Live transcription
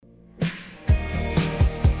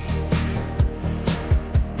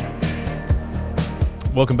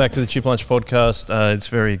Welcome back to the Chip Lunch Podcast. It's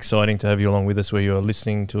very exciting to have you along with us, where you are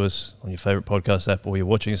listening to us on your favourite podcast app or you're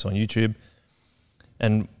watching us on YouTube.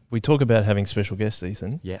 And we talk about having special guests,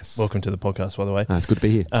 Ethan. Yes. Welcome to the podcast, by the way. It's good to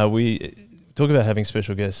be here. We talk about having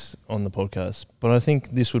special guests on the podcast, but I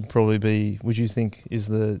think this would probably be, would you think, is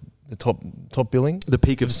the top billing? The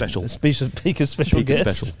peak of special. Peak of special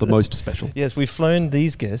guests. Special. The most special. Yes, we've flown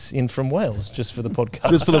these guests in from Wales just for the podcast.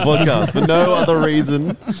 Just for the podcast, for no other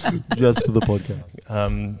reason, just to the podcast.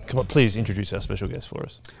 Come on, please introduce our special guest for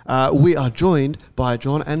us. We are joined by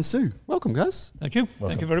John and Sue. Welcome, guys. Thank you. Welcome.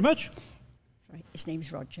 Thank you very much. Sorry, his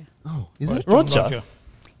name's Roger. Oh, is it? Roger?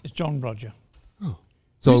 It's John Roger.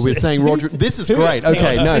 So we're saying Roger. This is great.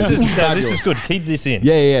 Okay, no, this is good. Keep this in.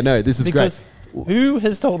 Yeah, no, this is Because great. who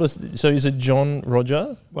has told us? So is it John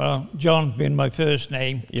Roger? Well, John being my first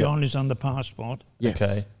name, Yeah. John is on the passport. Yes.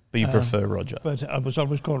 Okay, but you prefer Roger. But I was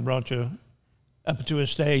always called Roger up to a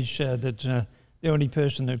stage that the only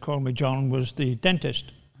person that called me John was the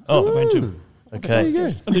dentist. Oh, I went to. There you okay. go.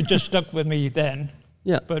 And it just stuck with me then,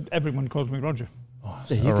 Yeah. but everyone calls me Roger.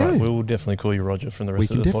 There you All go. right, we will definitely call you Roger from the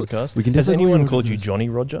rest We of can the defi- podcast. we can Has definitely call anyone you called Roger. you Johnny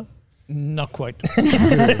Roger? Not quite. JR.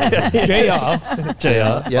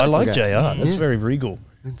 Yeah, I like okay. JR. That's Yeah. very regal.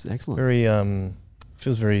 That's excellent. Very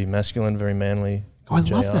feels very masculine, very manly. I Called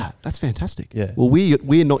love JR. that. That's fantastic. Yeah. Well,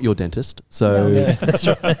 we're not your dentist, so Yeah, that's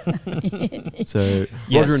right. so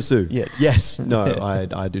Yet. Roger and Sue. Yet. Yes. No,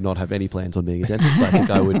 I do not have any plans on being a dentist. I think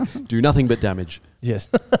I would do nothing but damage. Yes.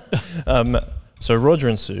 So Roger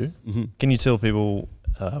and Sue, Mm-hmm. can you tell people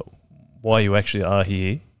why you actually are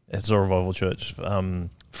here at Soul Revival Church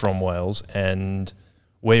from Wales, and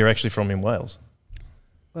where you're actually from in Wales?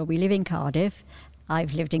 Well, we live in Cardiff.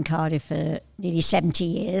 I've lived in Cardiff for nearly 70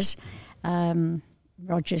 years.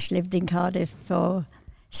 Roger's lived in Cardiff for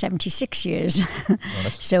 76 years.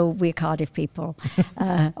 Nice. So we're Cardiff people.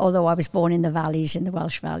 Although I was born in the valleys, in the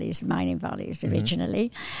Welsh valleys, the mining valleys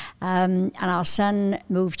originally. And our son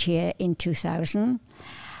moved here in 2000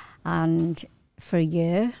 and for a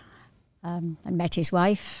year and met his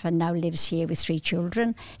wife and now lives here with 3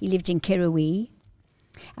 children. He lived in Kirrawee.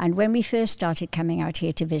 And when we first started coming out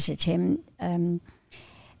here to visit him,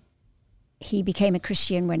 he became a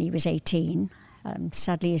Christian when he was 18.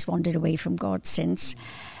 Sadly, he's wandered away from God since.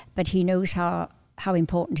 But he knows how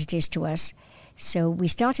important it is to us. So we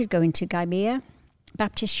started going to Gaimea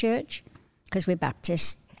Baptist Church, because we're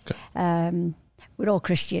Baptist. Okay. We're all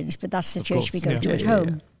Christians, but that's the Of church course. we go Yeah. to at Yeah, yeah,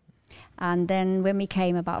 home. And then when we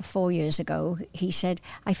came about 4 years ago, he said,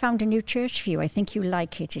 I found a new church for you. I think you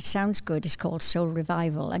like it. It sounds good. It's called Soul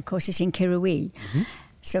Revival. And of course, it's in Kirrawee. Mm-hmm.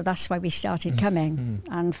 So that's why we started coming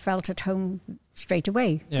and felt at home straight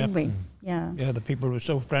away, Yeah. didn't we? Yeah. Yeah, the people were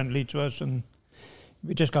so friendly to us, and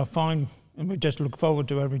we just got fine. And we just look forward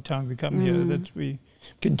to every time we come here that we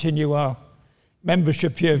continue our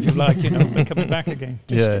membership here, if you like, we're coming back again.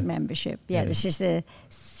 Distant membership. Yeah, Yeah. this is the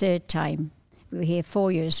 3rd time. We were here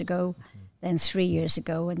 4 years ago, then 3 years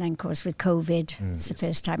ago, and then, of course, with COVID, it's the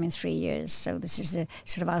first time in 3 years. So this is the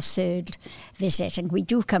sort of our 3rd visit. And we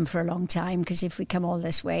do come for a long time, because if we come all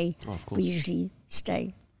this way, Of course. we usually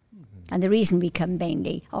stay. And the reason we come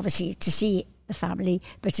mainly, obviously, to see the family,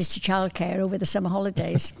 but it's to childcare over the summer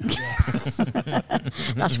holidays.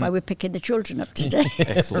 That's why we're picking the children up today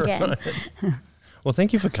again. Well,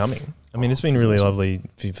 thank you for coming. I mean, it's been really lovely,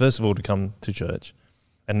 for you, first of all, to come to church.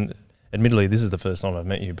 And admittedly, this is the first time I've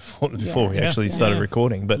met you before we Yeah. actually Yeah. started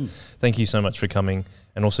recording. But thank you so much for coming,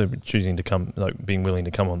 and also choosing to come, like being willing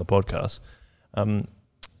to come on the podcast.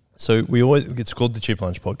 So it's called the Chip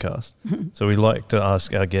Lunch Podcast. So we like to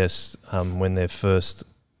ask our guests when they're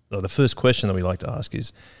the first question that we like to ask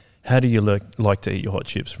is, how do you like to eat your hot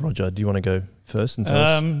chips? Roger, do you want to go first and tell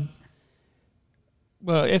us?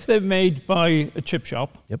 Well, if they're made by a chip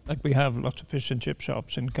shop, Yep. like we have lots of fish and chip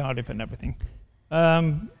shops in Cardiff and everything,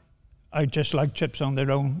 I just like chips on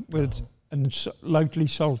their own and lightly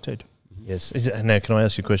salted. Yes. Now, can I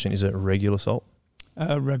ask you a question? Is it regular salt?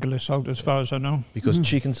 Regular salt, as far as I know. Because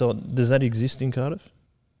chicken salt, does that exist in Cardiff?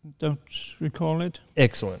 Don't recall it.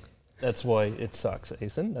 Excellent. That's why it sucks,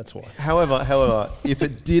 Ethan. That's why. However, if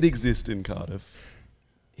it did exist in Cardiff,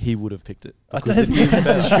 he would have picked it. I Because don't it think is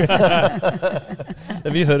that's better. true.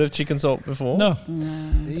 Have you heard of chicken salt before? No.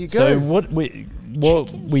 There you go. So what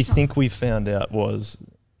we think we found out was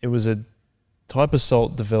it was a type of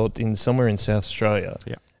salt developed in somewhere in South Australia.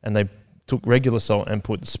 Yeah. And they took regular salt and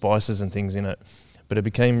put spices and things in it. But it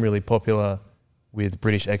became really popular with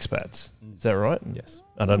British expats. Is that right? Yes.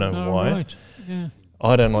 I don't know Oh, why. right. Yeah.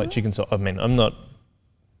 I don't like chicken salt. I mean,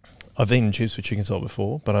 I I've eaten chips with chicken salt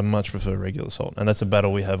before, but I much prefer regular salt. And that's a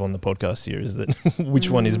battle we have on the podcast here, is that which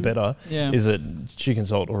one is better? Yeah. Is it chicken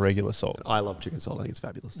salt or regular salt? I love chicken salt. I think it's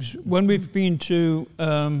fabulous. When we've been to,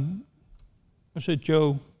 was it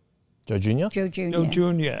Joe Joe Jr.? Joe Jr. Joe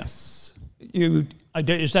Jr. Yes.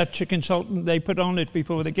 Is that chicken salt they put on it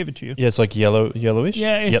before they give it to you? Yeah, it's like yellowish.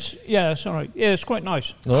 Yeah, it's all right. Yeah, it's quite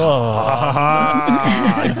nice. Oh,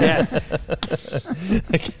 Yes.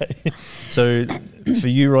 okay. So for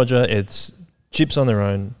you, Roger, it's chips on their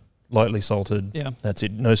own, lightly salted. Yeah. That's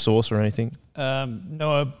it. No sauce or anything.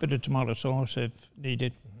 No, a bit of tomato sauce if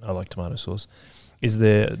needed. I like tomato sauce. Is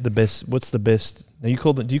there the best? What's the best? Now do you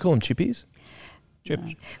call them chippies? Chips.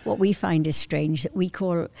 No. What we find is strange that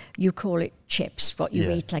you call it chips. What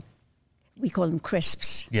you eat, like we call them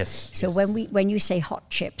crisps. Yes. So when you say hot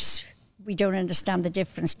chips, we don't understand the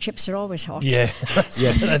difference. Chips are always hot. Yeah,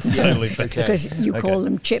 that's totally fair. Okay. Because you call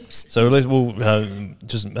them chips. So we'll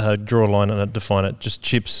just draw a line and define it. Just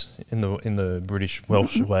chips in the British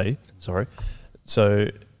Welsh way. Sorry.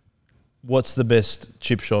 So, what's the best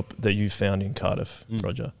chip shop that you found in Cardiff,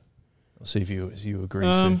 Roger? I'll see if you agree.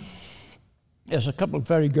 Sue. There's a couple of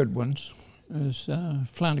very good ones. There's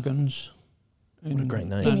Flanagan's. What a great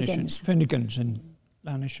name. Finnegan's in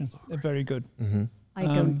Lanishan. They're very good. Mm-hmm. I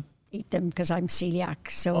don't eat them because I'm celiac,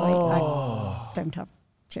 so I don't have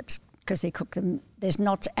chips because they cook them. There's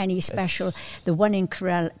not any special. The one in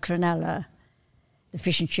Cranella, the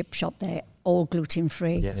fish and chip shop there, all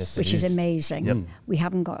gluten-free, Yes, which is amazing. Yep. We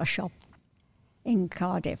haven't got a shop in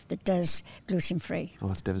Cardiff that does gluten-free. Oh,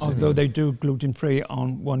 that's devastating. Although they do gluten-free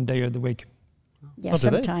on one day of the week. Yeah, Oh, do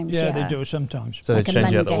they? sometimes. Yeah, they do sometimes. So like they a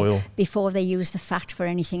change out the Monday. oil. Before they use the fat for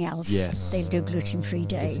anything else, Yes. they'll do gluten-free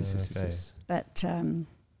day. Yes. But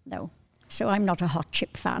no. So I'm not a hot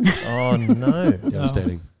chip fan. Oh no!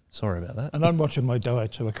 Devastating. Sorry about that. And I'm watching my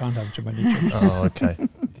diet, so I can't have too many chips. Oh, okay.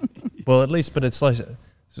 Well, at least, but it's like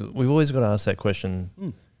we've always got to ask that question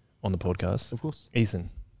on the podcast. Of course. Ethan,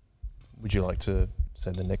 would you like to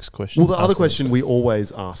say the next question? Well, the other Ask question we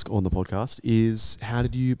always ask on the podcast is, how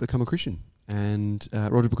did you become a Christian? And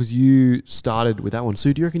Roger, because you started with that one,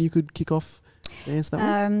 Sue, do you reckon you could kick off and answer that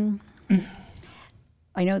one?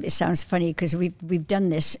 I know this sounds funny because we've done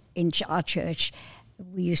this in our church.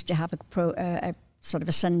 We used to have a sort of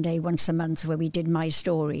a Sunday once a month where we did My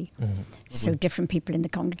Story. Mm-hmm. So different people in the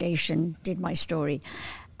congregation did My Story.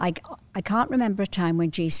 I can't remember a time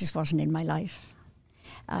when Jesus wasn't in my life.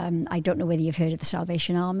 I don't know whether you've heard of the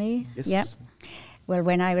Salvation Army. Yes. Yeah. Well,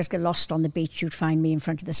 when I was lost on the beach, you'd find me in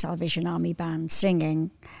front of the Salvation Army band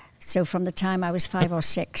singing. So from the time I was 5 or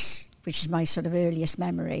 6, which is my sort of earliest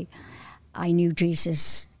memory, I knew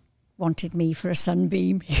Jesus wanted me for a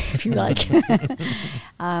sunbeam, if you like.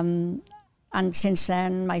 And since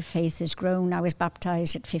then, my faith has grown. I was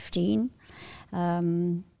baptised at 15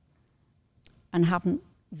 and haven't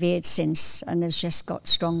veered since, and has just got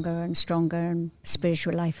stronger and stronger, and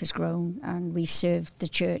spiritual life has grown, and we served the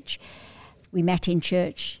church. We met in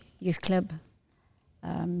church, youth club,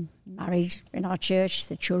 married in our church.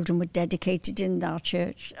 The children were dedicated in our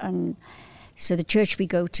church, and so the church we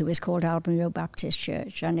go to is called Albury Road Baptist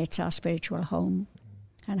Church, and it's our spiritual home,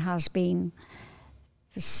 and has been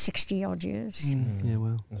for 60 odd years. Yeah,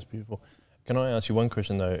 well. That's beautiful. Can I ask you one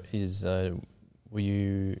question though? Is were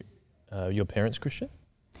you your parents Christian?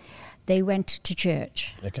 They went to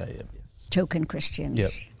church, Okay. Yeah. token Christians.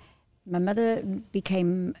 Yep. My mother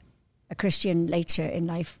became a Christian later in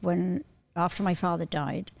life after my father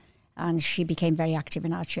died, and she became very active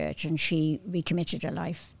in our church, and she recommitted her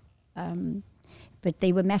life. But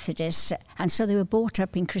they were Methodists, and so they were brought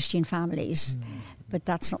up in Christian families. But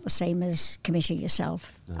that's not the same as committing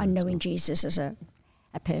yourself and knowing Jesus as a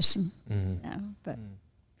person. No, but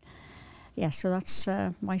yeah, so that's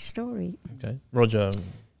my story. Okay, Roger,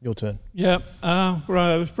 your turn. Yeah,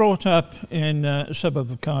 well, I was brought up in a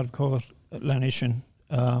suburb of Cardiff called Lanishan.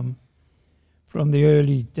 From the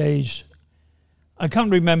early days, I can't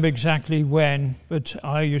remember exactly when, but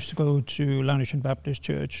I used to go to Lanishan Baptist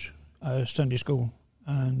Church Sunday school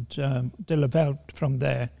and developed from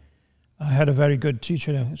there. I had a very good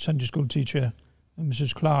teacher, Sunday school teacher,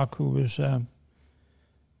 Mrs. Clark, who was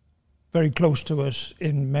very close to us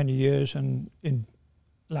in many years and in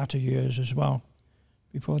latter years as well,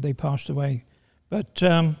 before they passed away. But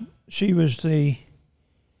she was the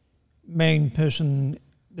main person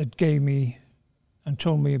that gave me and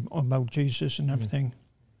told me about Jesus and everything.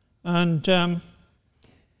 And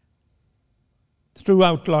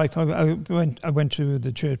throughout life, I went to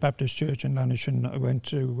the Baptist Church in Lanishan. I went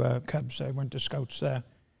to Cubs. I went to Scouts there,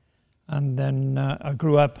 and then I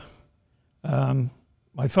grew up.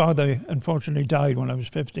 My father unfortunately died when I was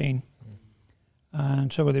 15,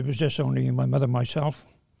 And so it was just only my mother and myself.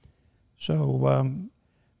 So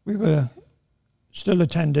we were still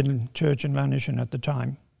attending church in Llanishen at the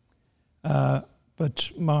time.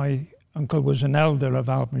 But my uncle was an elder of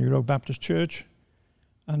Albany Road Baptist Church.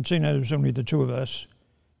 And seeing as it was only the two of us,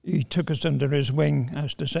 he took us under his wing,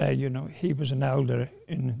 as to say, you know, he was an elder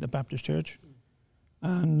in the Baptist Church.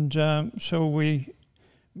 And so we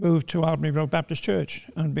moved to Albany Road Baptist Church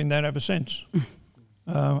and been there ever since.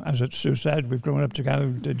 As Sue said, we've grown up together,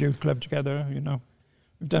 we did youth club together, you know.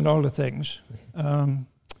 We've done all the things. God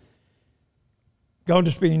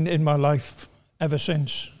has been in my life ever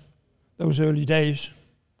since those early days.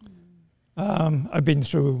 I've been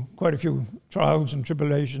through quite a few trials and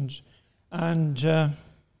tribulations, and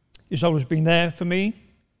he's always been there for me.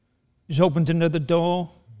 He's opened another door.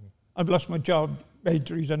 I've lost my job, made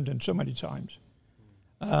redundant so many times,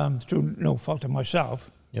 through no fault of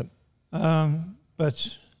myself. Yep.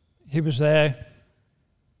 But he was there,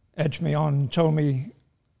 edged me on, told me,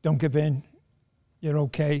 don't give in, you're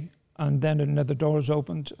okay. And then another door has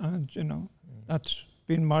opened, and, you know, that's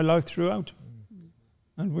been my life throughout.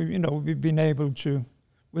 And we've been able to,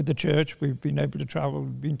 with the church, we've been able to travel.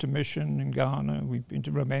 We've been to mission in Ghana, we've been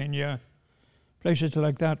to Romania, places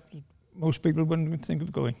like that most people wouldn't think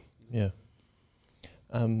of going. Yeah.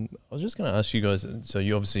 I was just going to ask you guys, so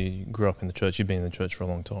you obviously grew up in the church, you've been in the church for a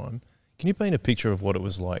long time. Can you paint a picture of what it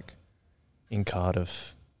was like in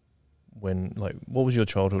Cardiff when, like, what was your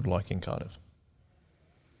childhood like in Cardiff?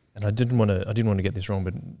 And I didn't want to get this wrong,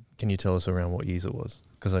 but can you tell us around what years it was?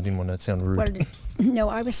 Because I didn't want to sound rude. Well, no,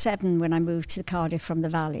 I was 7 when I moved to Cardiff from the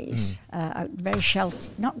valleys. Very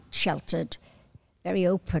not sheltered, very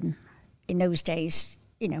open. In those days,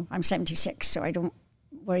 you know, I'm 76, so I don't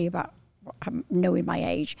worry about knowing my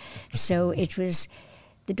age. So it was,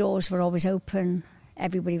 the doors were always open.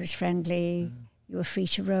 Everybody was friendly. You were free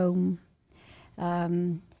to roam.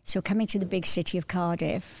 So coming to the big city of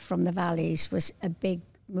Cardiff from the valleys was a big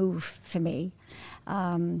move for me.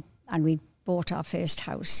 And we bought our first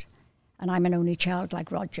house. And I'm an only child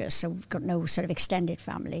like Roger, so we've got no sort of extended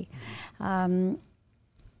family. And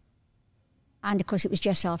of course it was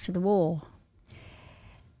just after the war.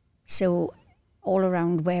 So all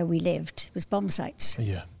around where we lived was bomb sites.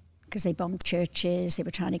 Yeah. Because they bombed churches, they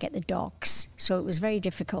were trying to get the docks. So it was very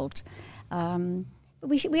difficult. But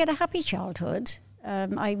we had a happy childhood.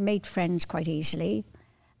 I made friends quite easily.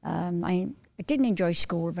 I didn't enjoy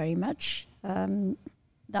school very much.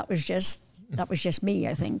 That was just me,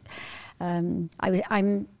 I think. I'm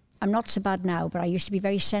not so bad now, but I used to be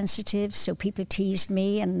very sensitive. So people teased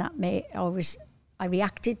me, and I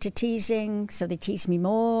reacted to teasing. So they teased me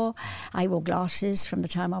more. I wore glasses from the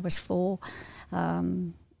time I was 4.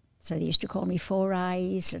 So they used to call me Four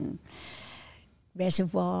Eyes and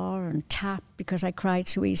Reservoir and Tap because I cried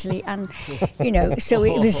so easily. And, you know, so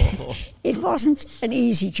it wasn't an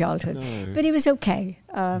easy childhood, but it was okay.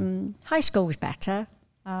 High school was better.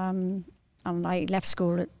 And I left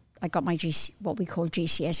school I got my what we call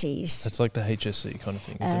GCSEs. That's like the HSC kind of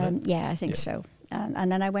thing, isn't it? Yeah, I think so.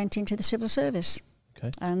 And then I went into the civil service.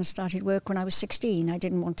 Okay. And started work when I was 16. I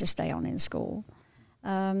didn't want to stay on in school.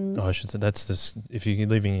 I should say that's this. If you're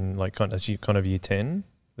living in like kind of year 10,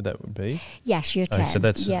 would be? Yes, year 10. So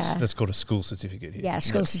that's called a school certificate here. Yeah,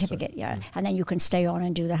 school certificate. Yeah, and then you can stay on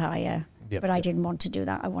and do the higher. But I didn't want to do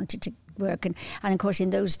that. I wanted to work, and of course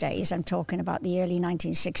in those days, I'm talking about the early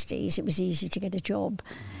 1960s. It was easy to get a job.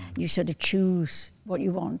 You sort of choose what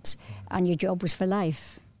you want, and your job was for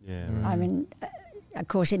life. Yeah. I mean, of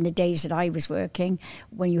course, in the days that I was working,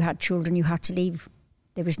 when you had children, you had to leave.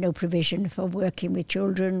 There was no provision for working with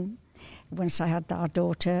children. Once I had our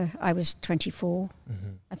daughter, I was 24,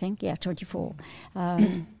 I think. Yeah, 24.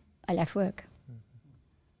 I left work.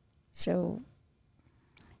 So,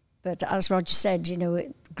 but as Roger said, you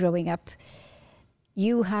know, growing up,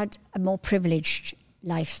 you had a more privileged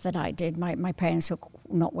life than I did. My parents were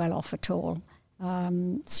not well off at all.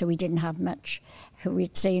 So we didn't have much.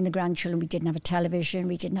 We'd say in the grandchildren, we didn't have a television,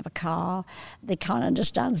 we didn't have a car. They can't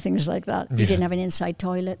understand things like that. We didn't have an inside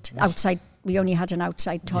toilet. Outside, we only had an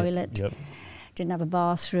outside toilet. Yep. Didn't have a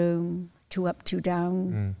bathroom, 2 up, 2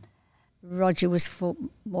 down. Roger was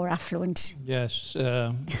more affluent. Yes,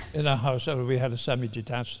 in our house, we had a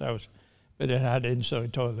semi-detached house, but it had an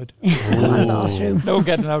inside toilet. And a bathroom. No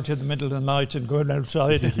getting out in the middle of the night and going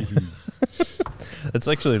outside. It's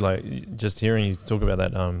actually like just hearing you talk about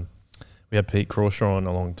that. We had Pete Crawshaw on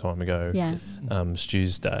a long time ago. Yes.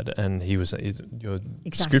 Stu's dad, and your exactly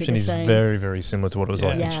description is very, very similar to what it was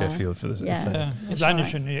like in Sheffield for the same. In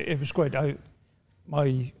Llanishen, it was great.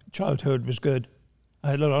 My childhood was good.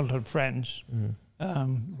 I had a lot of friends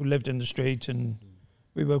who lived in the street, and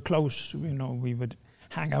we were close. You know, we would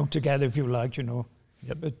hang out together if you like. You know,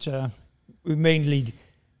 Yep. but we mainly.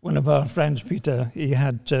 One of our friends, Peter, he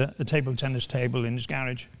had a table tennis table in his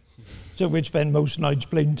garage. So we'd spend most nights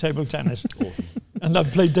playing table tennis. Awesome. And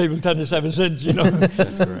I've played table tennis ever since, you know.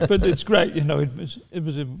 That's great. But it's great, you know, it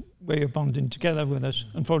was a way of bonding together with us.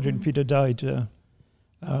 Unfortunately, Peter died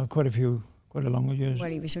quite a long years. Well,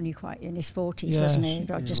 he was only quite in his 40s, Yes. wasn't he?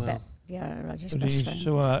 Roger's, Wow. Roger's But best friend.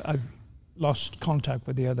 so I lost contact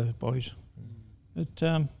with the other boys. But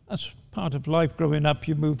that's part of life growing up.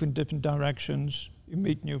 You move in different directions. You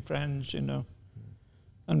meet new friends, you know.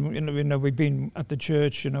 And, you know, we've been at the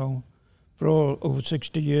church, you know, for over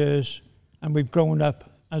 60 years. And we've grown up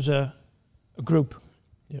as a group.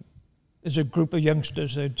 Yep. There's a group of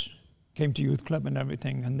youngsters that came to youth club and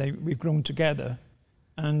everything. And we've grown together.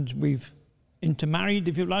 And we've intermarried,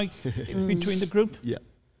 if you like, between the group. Yeah.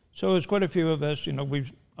 So there's quite a few of us, you know,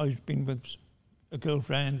 I've been with a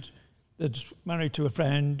girlfriend that's married to a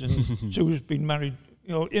friend, and Sue's been married,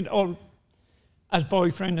 you know, as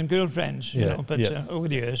boyfriend and girlfriends, you know, but over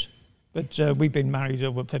the years. But we've been married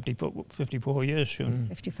over 54 years soon.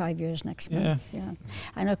 55 years next month, yeah.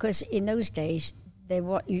 And of course, in those days, there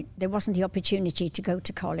wasn't the opportunity to go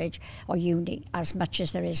to college or uni as much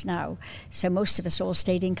as there is now. So most of us all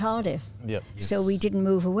stayed in Cardiff. Yep. So we didn't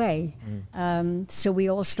move away. So we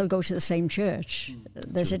all still go to the same church.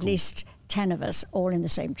 There's at least 10 of us all in the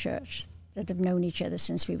same church that have known each other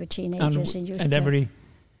since we were teenagers in youth club.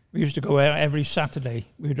 We used to go out every Saturday.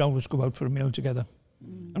 We'd always go out for a meal together.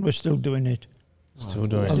 And we're still doing it. Still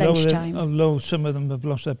doing it. Lunchtime. Although some of them have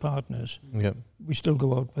lost their partners, Yep. we still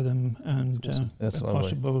go out with them. And That's if lovely.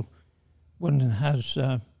 possible, one has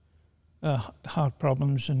heart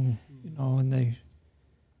problems, and you know, and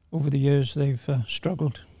over the years they've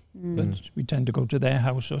struggled. But we tend to go to their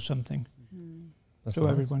house or something, That's so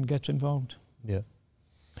nice. everyone gets involved. Yeah.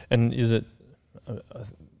 And is it...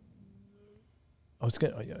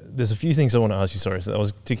 there's a few things I want to ask you, sorry, so I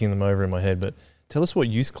was ticking them over in my head, but tell us what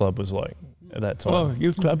youth club was like at that time. Oh,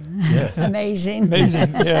 youth club. Yeah. Amazing.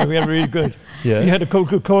 Amazing. Yeah, we had really good. Yeah. We had a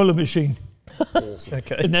Coca-Cola machine,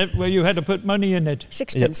 Okay. and where you had to put money in it.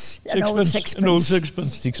 Sixpence. An old An old sixpence.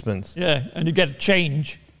 sixpence. Sixpence. Yeah, and you get a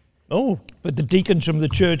change. Oh, But the deacons from the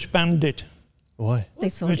church banned it. why? They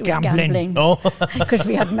thought It it was was gambling. gambling Oh, because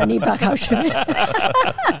we had money back out of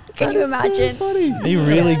it. Can you imagine? are you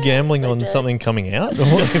really gambling on something coming out? Or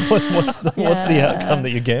what's the outcome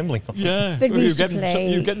that you're gambling on? Yeah, But we you're used to getting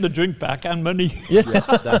play- you're getting the drink back and money. Yeah,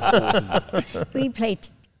 that's awesome.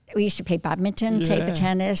 We used to play badminton, table Yeah.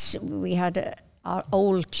 tennis. We had our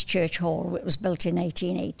old church hall. It was built in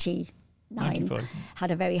 1889. 95.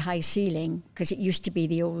 Had a very high ceiling because it used to be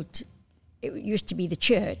the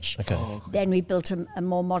church. Okay. Then we built a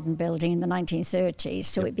more modern building in the 1930s,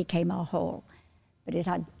 so it became our hall. But it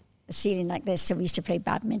had a ceiling like this, so we used to play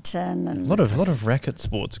badminton. And A lot of racket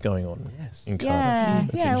sports going on Yes. in Cardiff. yeah,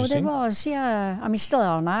 That's yeah, well, there interesting. was, yeah. I mean, still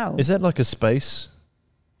are now. Is that like a space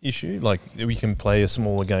issue? Like we can play a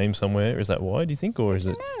smaller game somewhere? Is that why, do you think? Or is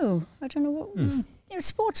it... No, I don't know what. You know,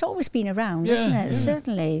 sport's always been around, isn't it? yeah.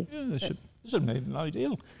 Certainly. Yeah, this is made an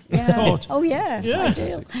ideal. Yeah. Sport. Oh yeah, Yeah.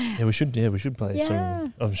 ideal. Yeah, we should play Yeah.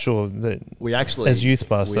 some... I'm sure that We actually, as youth we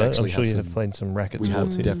pastor, I'm actually sure you some- have played some racket We have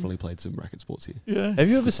sports here. definitely played some racket sports here. Yeah. Have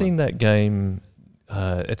you ever good seen that game?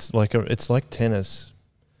 It's like tennis,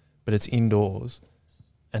 but it's indoors,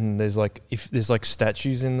 and there's like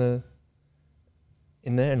statues in there,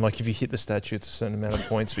 and like if you hit the statue, it's a certain amount of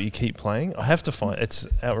points, but you keep playing. I have to find it's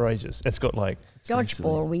outrageous. It's got like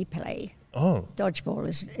Dodgeball we play. oh Dodgeball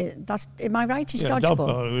is that's. Am I right? It's Yeah,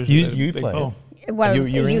 dodgeball. was You a big play it? ball. Well, You were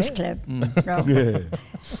a in youth it? club. Mm. No.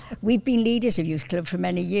 We've been leaders of youth club for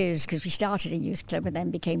many years because we started in youth club and then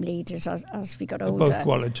became leaders as we got They're older.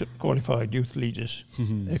 both qualified youth leaders.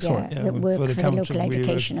 excellent. Yeah, that work for the council. local We work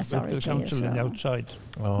education with authority the council as and well. outside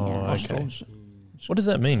Oh, Yeah. okay. hostels. What does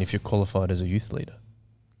that mean if you're qualified as a youth leader?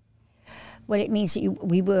 Well, it means that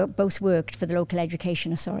we both worked for the local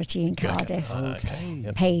education authority in Cardiff, Okay.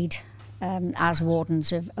 Yep. paid as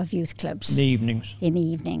wardens of youth clubs In the evenings. in the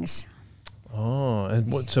evenings. Oh,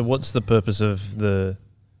 and what's the purpose of the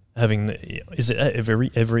having the? Is it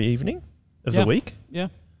every evening of Yeah. the week? Yeah.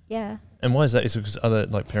 Yeah. And why is that? Is it because other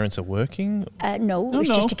parents are working? No, it was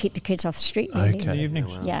No. just to keep the kids off the street, really. In the Okay.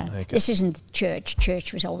 evenings. Yeah, Okay. this isn't church.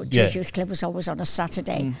 Church was always Yeah. church youth club was always on a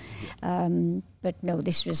Saturday, but no,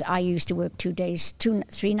 this was. I used to work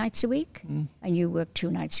 3 nights a week, and you worked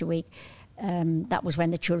 2 nights a week. That was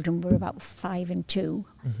when the children were about 5 and 2.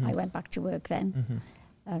 I went back to work then,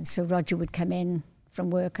 and so Roger would come in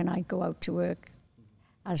from work, and I'd go out to work,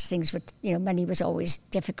 as things were, money was always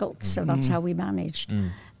difficult, so that's how we managed.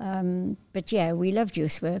 But yeah, we loved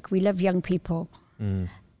youth work. We love young people,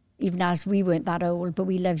 even as we weren't that old, but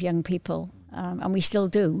we love young people, and we still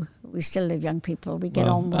do. We still love young people. We get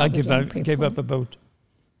on well with young people. I gave up about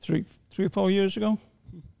 3 or 4 years ago,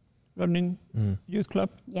 running youth club.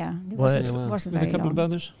 Yeah, it wasn't with very a couple long. of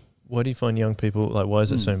others. Why do you find young people, why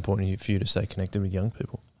is it so important for you to stay connected with young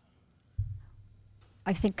people?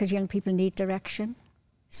 I think because young people need direction,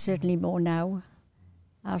 certainly more now,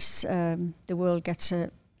 as the world gets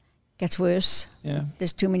worse. Yeah.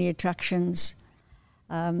 There's too many attractions,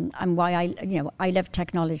 and why I love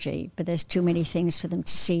technology, but there's too many things for them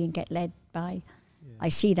to see and get led by. Yeah. I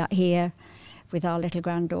see that here with our little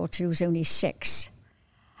granddaughter who's only 6,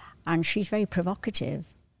 and she's very provocative,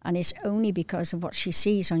 and it's only because of what she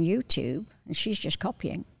sees on YouTube, and she's just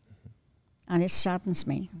copying. And it saddens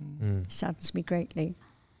me. It saddens me greatly.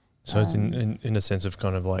 So it's in a sense of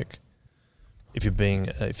kind of like, if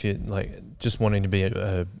you're like just wanting to be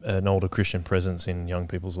an older Christian presence in young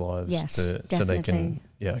people's lives. Yes, definitely. So they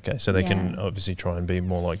can, so they can obviously try and be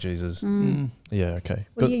more like Jesus. Yeah, okay.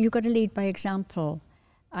 Well, you've got to lead by example.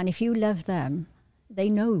 And if you love them, they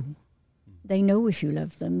know. They know if you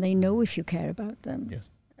love them. They know if you care about them. Yes.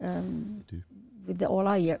 They do. With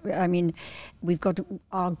we've got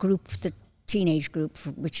our group, the teenage group,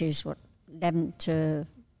 which is 11 to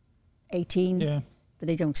 18, but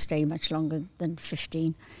they don't stay much longer than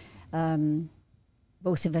 15.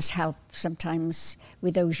 Both of us help sometimes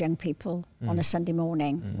with those young people on a Sunday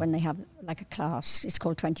morning when they have like a class. It's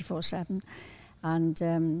called 24/7,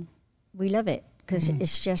 and we love it because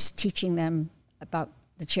it's just teaching them about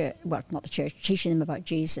the church, well, not the church, teaching them about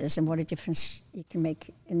Jesus and what a difference you can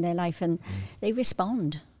make in their life, and they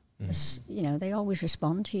respond. They always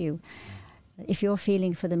respond to you. If your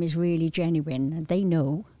feeling for them is really genuine, they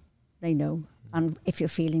know. And if your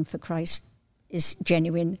feeling for Christ is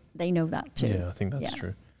genuine, they know that too. Yeah, I think that's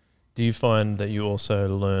true. Do you find that you also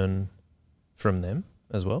learn from them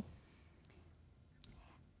as well?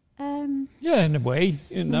 Yeah, in a way,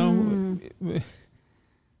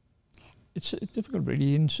 It's difficult,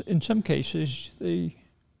 really. In some cases, we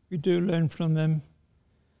do learn from them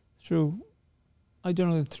through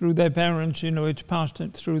their parents. It's passed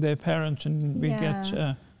through their parents, and we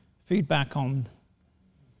get feedback on.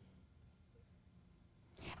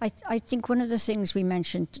 I think one of the things we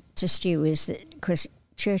mentioned to Stu is that because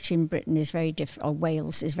church in Britain is very different, or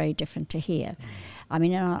Wales is very different to here. I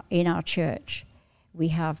mean, in our church, we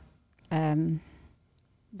have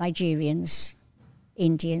Nigerians,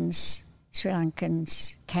 Indians, Sri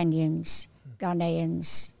Lankans, Kenyans,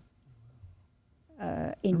 Ghanaians,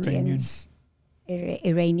 Indians,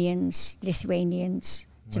 Iranians, Lithuanians.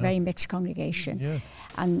 It's a very mixed congregation. Yeah.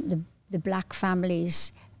 And the black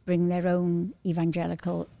families bring their own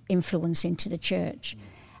evangelical influence into the church.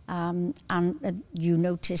 And you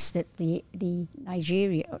notice that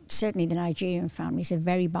certainly the Nigerian families are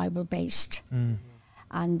very Bible-based.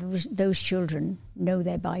 And those children know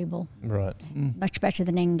their Bible much better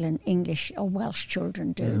than English or Welsh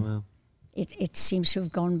children do. Yeah, well. It seems to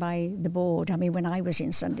have gone by the board. I mean, when I was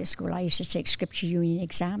in Sunday school, I used to take Scripture Union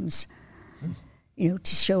exams, to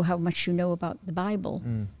show how much you know about the Bible.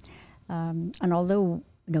 And although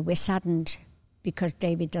we're saddened because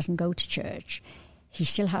David doesn't go to church, he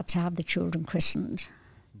still had to have the children christened.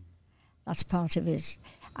 That's part of his...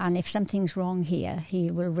 And if something's wrong here, he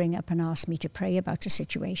will ring up and ask me to pray about a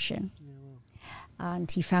situation. And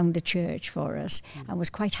he found the church for us and was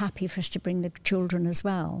quite happy for us to bring the children as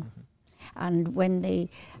well. And when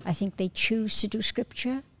I think they choose to do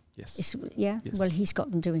Scripture. Yes. Yes. Well, he's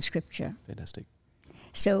got them doing Scripture. Fantastic.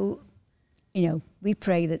 So, we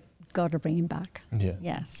pray that God will bring him back. Yeah.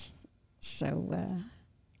 Yes. So...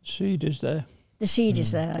 seed is there. The seed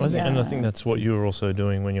is there, And I think that's what you're also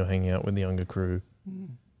doing when you're hanging out with the younger crew.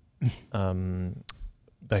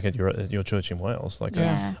 Back at your church in Wales,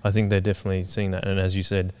 I think they're definitely seeing that, and as you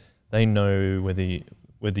said, they know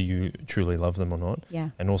whether you truly love them or not,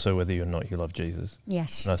 and also whether or not you love Jesus.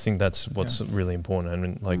 Yes, and I think that's what's really important. I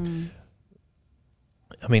mean,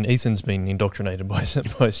 I mean, Ethan's been indoctrinated by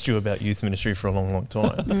Stu about youth ministry for a long, long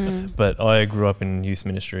time, but I grew up in youth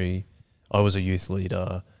ministry. I was a youth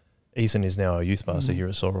leader. Ethan is now a youth pastor here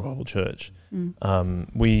at Soul Revival Church.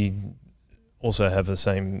 We also have the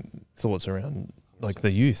same thoughts around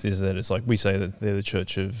the youth, is that it's like we say that they're the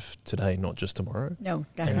church of today, not just tomorrow. No,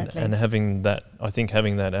 definitely. And having that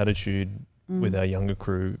attitude with our younger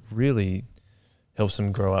crew really helps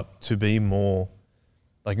them grow up to be more,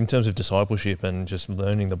 in terms of discipleship and just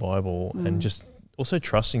learning the Bible and just also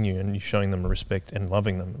trusting you and you showing them respect and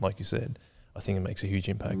loving them, like you said. I think it makes a huge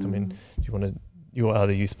impact. I mean, do you want to You are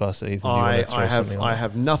the youth pastor, Ethan. Do you want to throw something on? I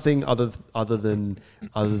have nothing other than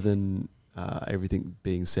everything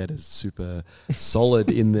being said is super solid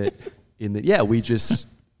in that yeah, we just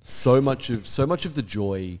so much of the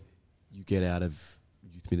joy you get out of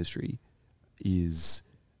youth ministry is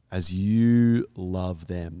as you love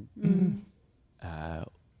them,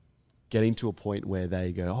 getting to a point where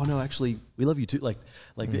they go, oh no, actually we love you too.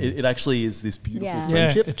 It actually is this beautiful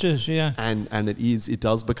friendship. Yeah, it is, yeah. And it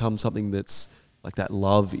does become something that's like that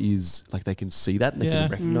love is like they can see that and they can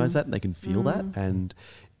recognize that and they can feel that. And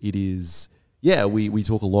it is, we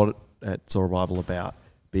talk a lot at Soul Revival about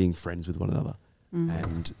being friends with one another.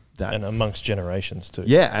 And that and amongst generations too.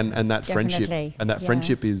 Yeah, and that friendship Definitely.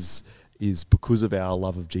 friendship is because of our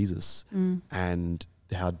love of Jesus and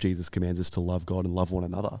how Jesus commands us to love God and love one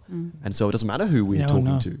another. And so it doesn't matter who we're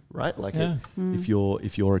talking to, right? Like if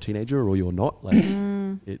you're a teenager or you're not, like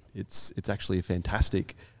it's actually a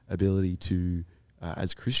fantastic ability to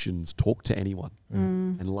as Christians talk to anyone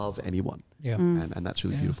and love anyone. Yeah. And that's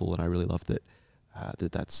really beautiful, and I really love that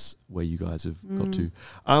that's where you guys have got to.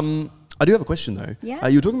 I do have a question though. Yeah.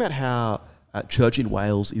 You were talking about how church in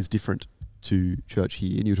Wales is different to church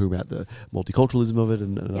here, and you were talking about the multiculturalism of it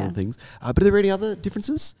and other things. But are there any other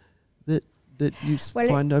differences that you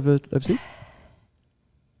find overseas?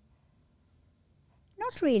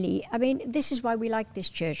 Not really. I mean, this is why we like this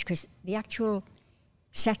church, because the actual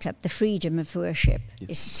setup, the freedom of worship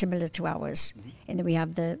is similar to ours, in that we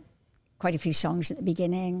have quite a few songs at the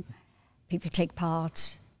beginning, people take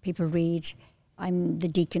part, people read. I'm the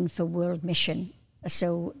deacon for World Mission,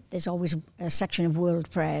 so there's always a section of world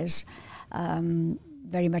prayers.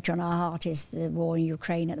 Very much on our heart is the war in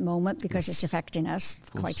Ukraine at the moment, because it's affecting us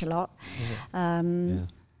quite a lot. And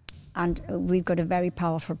we've got a very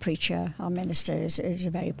powerful preacher. Our minister is a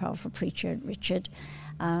very powerful preacher, Richard,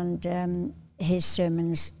 and his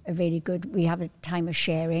sermons are really good. We have a time of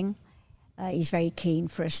sharing. He's very keen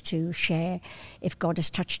for us to share if God has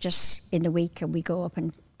touched us in the week, and we go up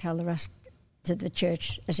and tell the rest to the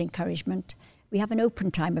church as encouragement. We have an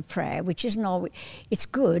open time of prayer, which isn't always... It's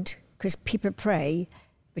good, because people pray,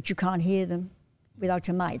 but you can't hear them without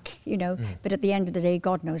a mic, But at the end of the day,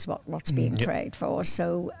 God knows what's being prayed for.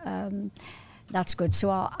 So that's good.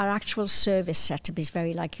 So our actual service setup is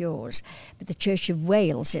very like yours, but the Church of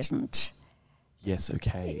Wales isn't. Yes,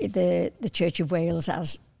 okay. The Church of Wales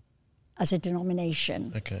as a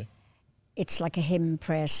denomination. Okay. It's like a hymn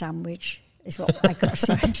prayer sandwich, is what I got.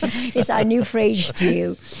 Sorry. It's our new phrase to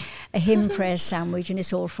you. A hymn prayer sandwich, and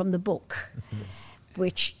it's all from the book,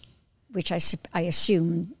 which I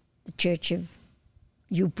assume the Church of...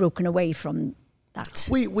 You've broken away from that.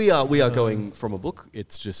 We are going from a book.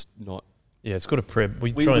 It's just not... Yeah, it's got a prayer...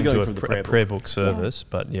 We try and do a prayer book service,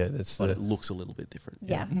 but it looks a little bit different.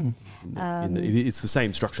 Yeah. It's the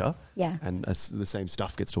same structure. Yeah. And the same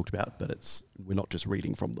stuff gets talked about, but we're not just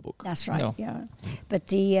reading from the book. That's right, yeah. But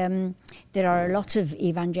there are a lot of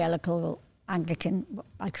evangelical Anglican...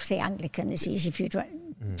 I could say Anglican is easy for you to...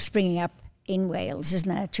 springing up in Wales,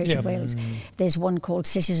 isn't there? Church of Wales. There's one called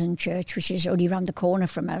Citizen Church, which is only around the corner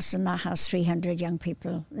from us, and that has 300 young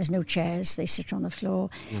people. There's no chairs; they sit on the floor,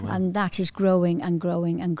 and that is growing and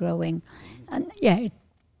growing and growing. And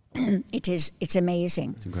it is. It's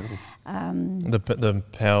amazing. It's incredible. The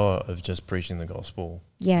power of just preaching the gospel.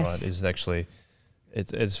 Yes, right, is actually.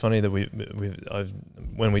 It's funny that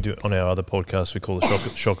when we do on our other podcast, we call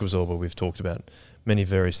the shock absorber. We've talked about many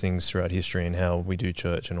various things throughout history and how we do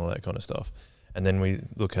church and all that kind of stuff. And then we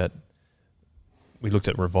looked at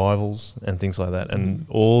revivals and things like that, and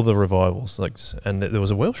all the revivals, and there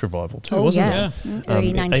was a Welsh revival too, wasn't there?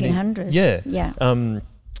 Early 1900s. Yeah. And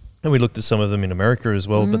we looked at some of them in America as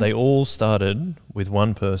well, but they all started with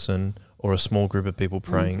one person or a small group of people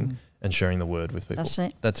praying and sharing the word with people. That's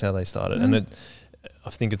it. That's how they started. And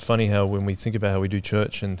I think it's funny how when we think about how we do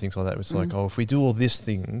church and things like that, it's like, if we do all these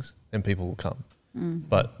things, then people will come.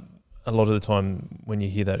 But a lot of the time when you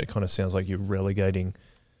hear that, it kind of sounds like you're relegating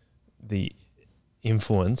the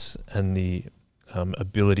influence and the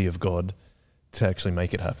ability of God to actually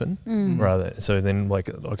make it happen. So then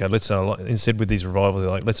instead with these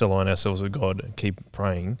revivals, let's align ourselves with God and keep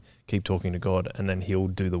praying, keep talking to God, and then He'll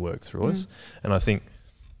do the work through us. And I think,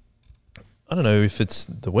 I don't know if it's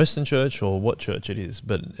the Western church or what church it is,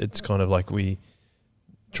 but it's kind of like we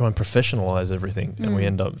try and professionalize everything, and we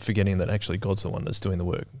end up forgetting that actually God's the one that's doing the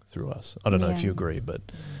work through us. I don't know if you agree, but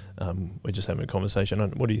we're just having a conversation.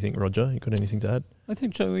 What do you think, Roger? You got anything to add? I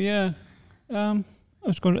think so. Yeah. I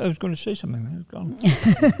was going to say something. Gone.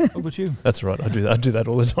 Over to you. That's right. I do that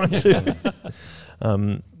all the time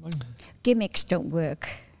too. Gimmicks don't work.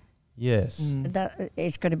 Yes. That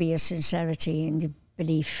it's got to be a sincerity and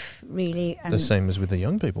belief, really. And the same as with the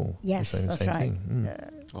young people. Yes, that's right.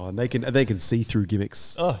 And they can see through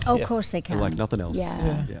gimmicks. Of course they can. Like nothing else.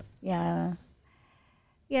 Yeah.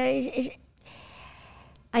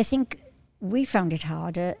 I think we found it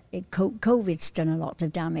harder. COVID's done a lot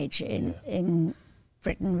of damage in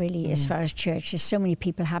Britain, really, as far as churches. So many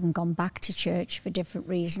people haven't gone back to church for different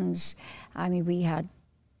reasons. I mean, we had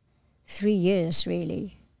 3 years,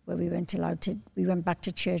 really, where we went back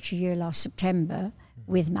to church a year last September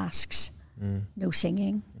with masks, no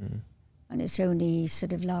singing. And it's only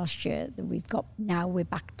sort of last year that we're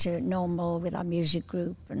back to normal with our music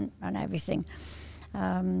group and everything.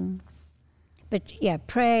 But yeah,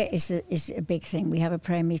 prayer is a big thing. We have a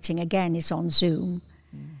prayer meeting. Again, it's on Zoom.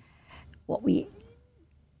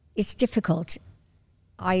 It's difficult.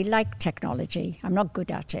 I like technology. I'm not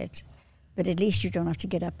good at it. But at least you don't have to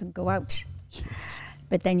get up and go out. Yes.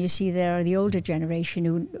 But then you see there are the older generation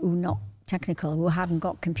who not technical, who haven't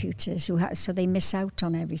got computers, so they miss out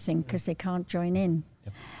on everything because they can't join in.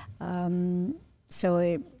 Yep.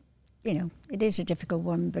 It is a difficult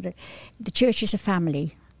one, but the church is a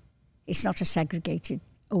family. It's not a segregated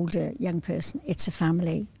older, young person. It's a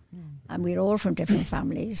family. And we're all from different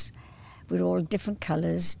families. We're all different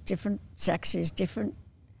colours, different sexes, different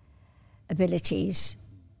abilities.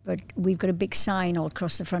 But we've got a big sign all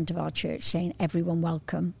across the front of our church saying, everyone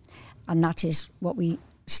welcome. And that is what we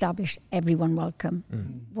established, everyone welcome,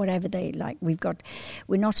 whatever they like. We're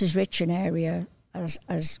not as rich an area as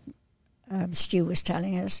Stu was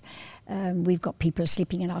telling us. We've got people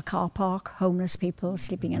sleeping in our car park, homeless people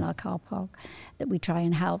sleeping in our car park, that we try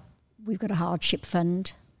and help. We've got a hardship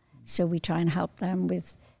fund, so we try and help them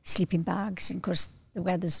with sleeping bags. And of course, the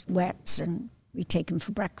weather's wet, and we take them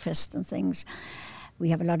for breakfast and things. We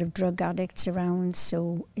have a lot of drug addicts around,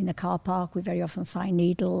 so in the car park we very often find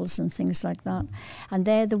needles and things like that. And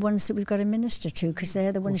they're the ones that we've got to minister to, because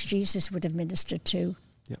they're the ones Jesus would have ministered to,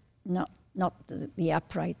 not the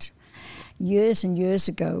upright. Years and years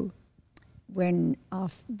ago, when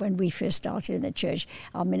we first started in the church,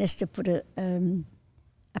 our minister put a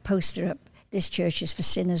poster up, "This church is for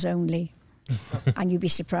sinners only." And you'd be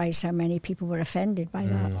surprised how many people were offended by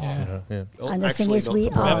that. And the thing is, we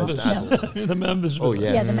are the members.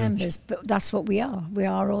 The members. But that's what we are. We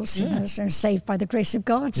are all sinners and saved by the grace of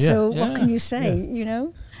God. So what can you say? You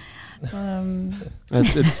know.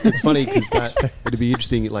 It's funny because it'd be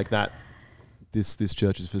interesting like that. This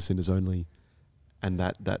church is for sinners only, and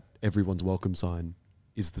that everyone's welcome sign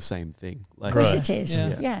is the same thing. Of course it is.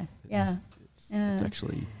 It's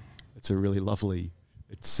actually a really lovely.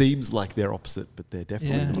 It seems like they're opposite, but they're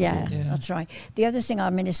definitely not. Yeah, that's right. The other thing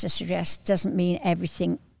our minister suggests doesn't mean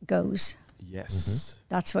everything goes. Yes.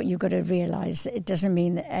 That's what you've got to realise. It doesn't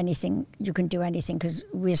mean that you can do anything, because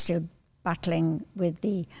we're still battling with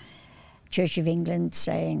the Church of England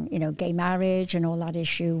saying, gay marriage and all that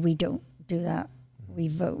issue. We don't do that. We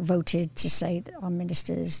voted to say that our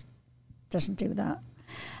ministers doesn't do that.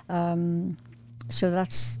 So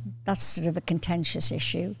that's sort of a contentious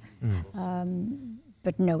issue.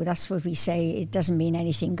 But no, that's what we say. It doesn't mean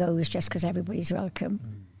anything goes just because everybody's welcome.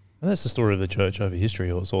 And that's the story of the church over history.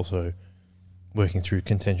 It's also working through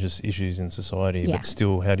contentious issues in society, but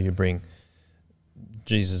still, how do you bring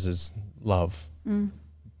Jesus' love?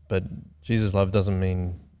 But Jesus' love doesn't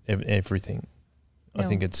mean everything. No. I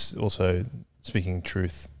think it's also speaking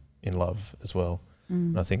truth in love as well.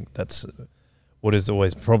 And I think that's what has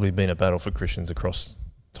always probably been a battle for Christians across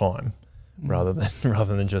time. Rather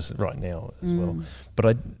than just right now as well. But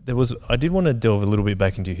I did want to delve a little bit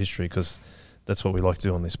back into history, because that's what we like to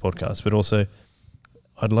do on this podcast. But also,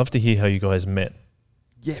 I'd love to hear how you guys met.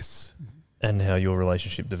 Yes. And how your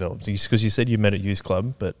relationship developed. Because you said you met at youth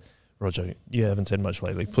club, but Roger, you haven't said much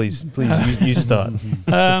lately. Please, you start.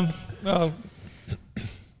 Well,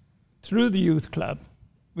 through the youth club,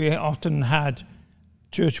 we often had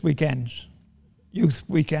church weekends, youth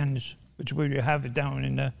weekends, which we would have it down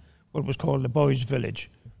in what was called the Boys' Village.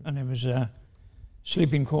 And there was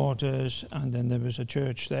sleeping quarters, and then there was a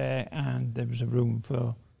church there, and there was a room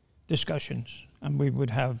for discussions. And we would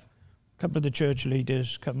have a couple of the church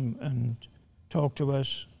leaders come and talk to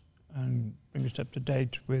us and bring us up to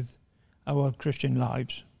date with our Christian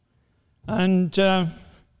lives. And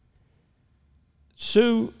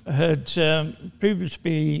Sue had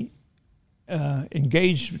previously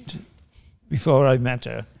engaged before I met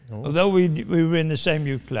her. Oh. Although we were in the same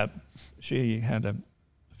youth club, she had a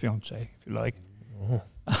fiancé, if you like. Oh.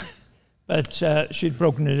 But she'd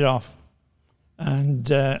broken it off.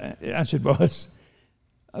 And as it was,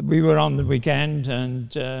 we were on the weekend,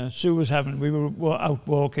 and Sue was we were out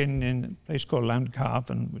walking in a place called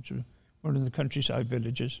Landcarvan, which was one of the countryside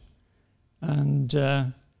villages.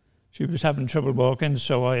 and she was having trouble walking,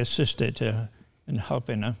 so I assisted her in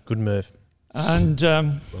helping her. Good move. And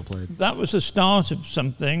well played. That was the start of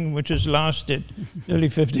something which has lasted nearly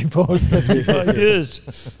 55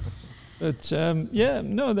 years. But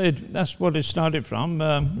that's what it started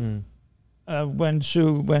from. When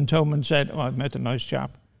Sue went home and said, I've met a nice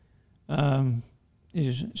chap.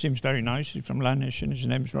 He seems very nice. He's from Lannish and his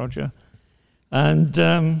name's Roger. And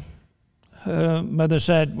her mother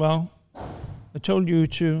said, well, I told you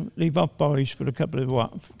to leave off boys for a couple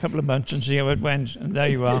of months and see how it went. And there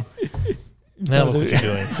you are. Now look what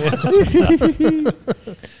you're doing.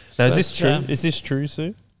 Now, is this true? Is this true,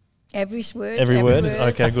 Sue? Every word. Every word?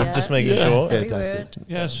 Okay, good. Yeah. Just making sure. Fantastic.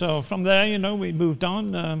 Yeah, so from there, we moved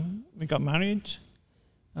on. We got married.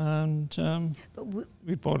 And but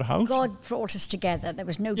we bought a house. God brought us together. There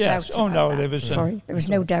was no doubt Oh, about no, that. there was... there was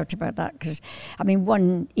no doubt about that. Because,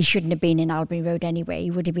 one, he shouldn't have been in Albury Road anyway.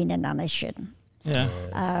 He would have been in Anishin. Yeah.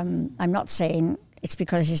 I'm not saying it's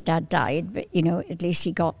because his dad died, but, at least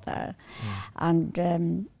he got there. And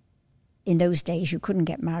in those days, you couldn't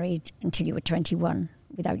get married until you were 21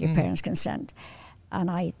 without your parents' consent.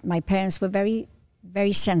 And my parents were very,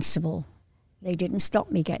 very sensible. They didn't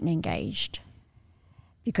stop me getting engaged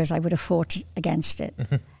because I would have fought against it.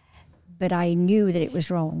 But I knew that it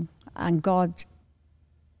was wrong. And God,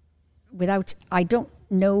 I don't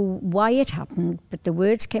know why it happened, but the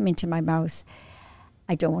words came into my mouth,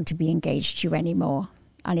 I don't want to be engaged to you anymore.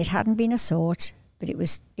 And it hadn't been a thought, but it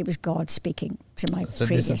was God speaking to my So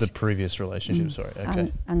previous. this is the previous relationship, sorry.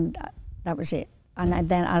 Okay. And that was it. And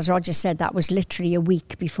then, as Roger said, that was literally a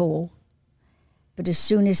week before. But as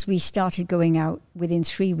soon as we started going out, within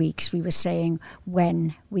 3 weeks, we were saying,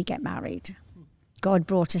 when we get married. God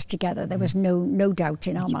brought us together. There was no doubt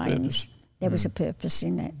in our minds. There was a purpose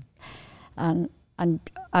in it. And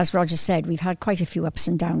as Roger said, we've had quite a few ups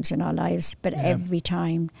and downs in our lives, but every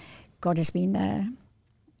time God has been there.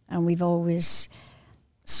 And we've always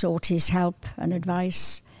sought his help and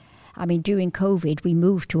advice. During COVID, we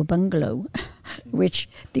moved to a bungalow, which,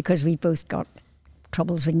 because we both got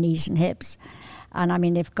troubles with knees and hips.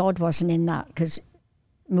 And if God wasn't in that, because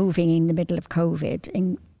moving in the middle of COVID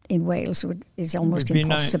in Wales is almost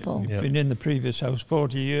impossible. We've been in the previous house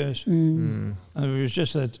 40 years. And it was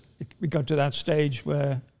just that we got to that stage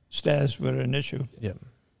where stairs were an issue. Yeah.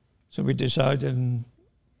 So we decided and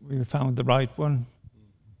we found the right one.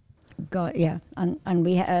 God, yeah. And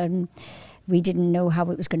we didn't know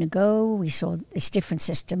how it was going to go. We saw this different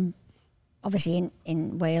system. Obviously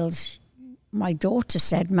in Wales, my daughter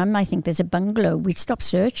said, Mum, I think there's a bungalow. We stopped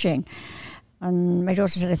searching. And my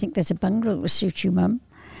daughter said, I think there's a bungalow that will suit you, Mum.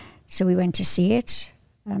 So we went to see it,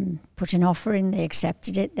 put an offer in, they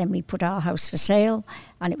accepted it. Then we put our house for sale,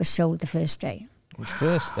 and it was sold the first day. The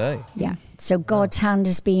first day? Yeah. So God's hand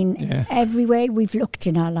has been everywhere we've looked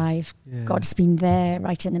in our life. Yeah. God's been there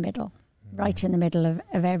right in the middle of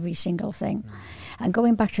every single thing. And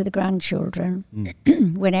going back to the grandchildren,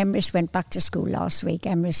 when Emrys went back to school last week,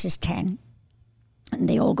 Emrys is 10, and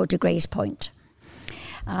they all go to Grays Point.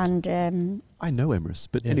 And I know Emrys,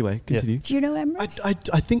 but anyway, continue. Do you know Emrys?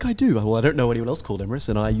 I think I do. Well, I don't know anyone else called Emrys,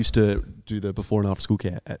 and I used to do the before and after school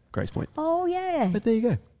care at Grays Point. Oh, yeah. But there you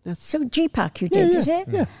go. So GPAC you did, is it?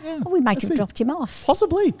 Yeah. Oh, we might have dropped him off.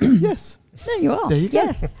 Possibly, yes. There you are. There you go.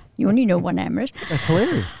 Yes. You only know one Emrys. That's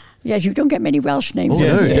hilarious. Yes, you don't get many Welsh names. Oh,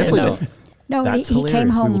 no, definitely not. No, that's he hilarious. Came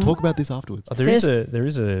home. We will talk about this afterwards. Oh, there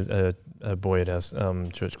is a boy at our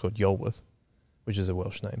church called Yolworth, which is a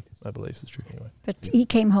Welsh name, I believe. It's true. Anyway. But he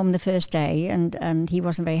came home the first day and he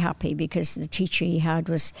wasn't very happy because the teacher he had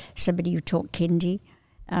was somebody who taught kindy.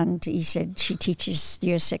 And he said, she teaches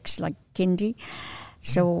year 6 like kindy.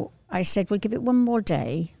 So I said, we'll give it one more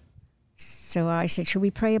day. So I said, shall we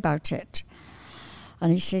pray about it?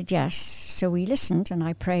 And he said, yes. So we listened and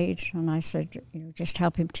I prayed and I said, just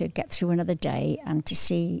help him to get through another day and to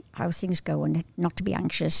see how things go and not to be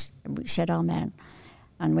anxious. And we said, amen.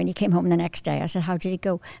 And when he came home the next day, I said, how did it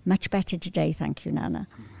go? Much better today, thank you, Nana.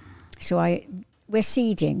 So we're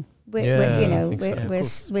seeding. We're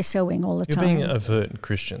sowing all the time. You're being overt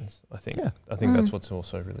Christians, I think. Yeah. I think that's what's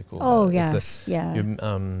also really cool. Oh, yes,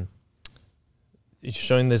 It's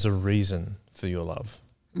showing there's a reason for your love.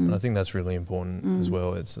 And I think that's really important as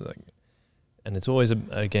well. It's like, and it's always,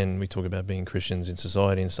 again, we talk about being Christians in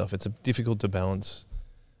society and stuff. It's difficult to balance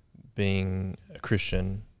being a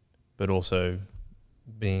Christian, but also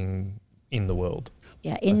being in the world.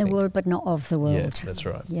 Yeah, in the world, but not of the world. Yeah, that's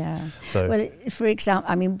right. Yeah. So, well, for example,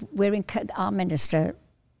 our minister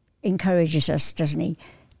encourages us, doesn't he,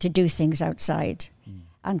 to do things outside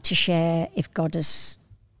and to share if God has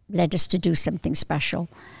led us to do something special.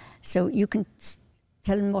 So you can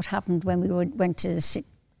tell them what happened when we went to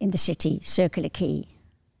in the city, Circular Quay.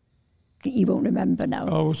 You won't remember now.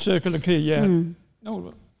 Oh, Circular Quay, yeah.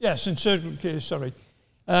 No, yes, in Circular Quay, sorry.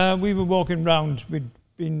 We were walking round. We'd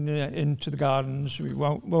been into the gardens. We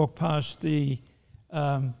walked past the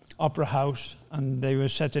Opera House, and they were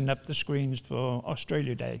setting up the screens for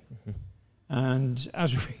Australia Day. And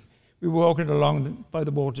as we were walking along by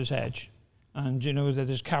the water's edge, and you know that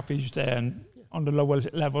there's cafes there and on the lower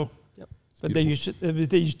level. Yep. But there were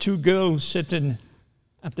these two girls sitting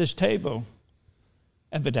at this table.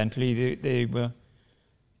 Evidently, they were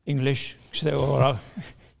English, so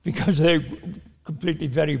because they're completely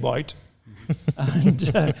very white.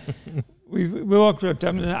 And we walked up to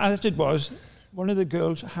them, and as it was, one of the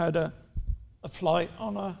girls had a fly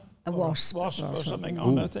on her. A wasp or something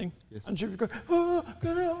on her thing. Yes. And she was going, oh,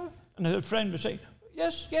 get it off. And her friend was saying,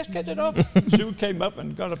 yes, get it off. Sue came up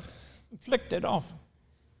and flicked it off.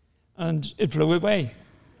 And it flew away.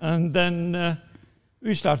 And then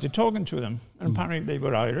we started talking to them. And apparently they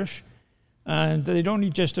were Irish. And they'd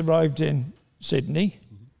only just arrived in Sydney.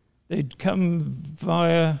 They'd come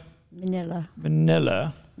via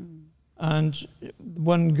Manila. And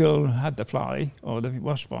one girl had the fly, or the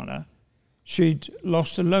wasp on her. She'd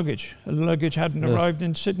lost her luggage. Her luggage hadn't arrived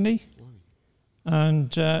in Sydney.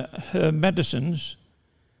 And her medicines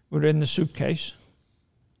were in the suitcase.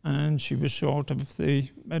 And she was short of the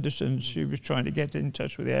medicines. She was trying to get in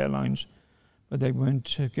touch with the airlines, but they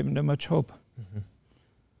weren't giving her much hope.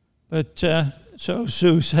 But so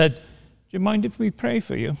Sue said, do you mind if we pray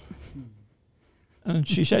for you? And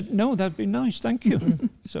she said, no, that'd be nice, thank you.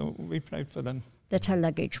 So we prayed for them. That her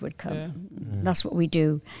luggage would come. Yeah. That's what we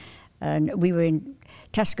do. And we were in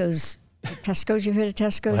Tesco's. Tesco's, you've heard of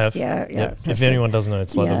Tesco's? I have. Yeah. If anyone doesn't know,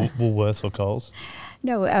 it's like the Woolworths or Coles.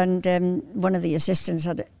 No, and one of the assistants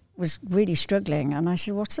was really struggling, and I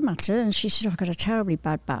said, what's the matter? And she said, I've got a terribly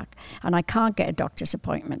bad back, and I can't get a doctor's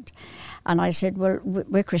appointment. And I said, well,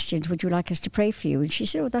 we're Christians, would you like us to pray for you? And she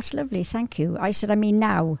said, oh, that's lovely, thank you. I said, I mean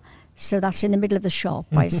now. So that's in the middle of the shop.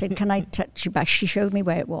 I said, can I touch your back? She showed me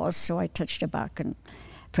where it was, so I touched her back and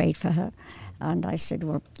prayed for her. And I said,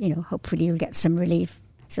 well, hopefully you'll get some relief.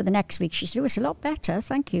 So the next week she said, oh, it's a lot better,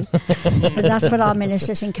 thank you. But that's what our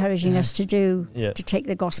minister's encouraging us to do, to take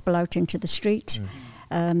the gospel out into the street.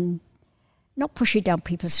 Not push it down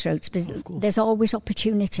people's throats, but there's always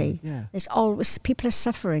opportunity. There's always, people are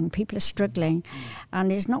suffering, people are struggling.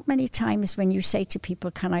 And there's not many times when you say to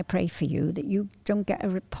people, can I pray for you, that you don't get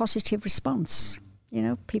a positive response.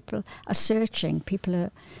 People are searching, people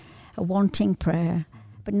are wanting prayer,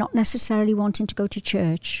 but not necessarily wanting to go to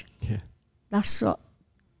church. That's what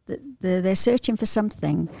they're searching for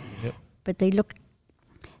something, but they look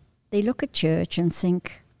at church and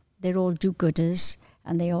think they're all do-gooders,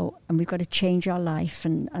 and we've got to change our life,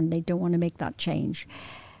 and they don't want to make that change.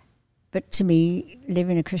 But to me,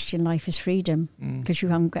 living a Christian life is freedom, because you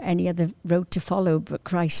haven't got any other road to follow but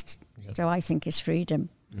Christ. So I think it's freedom.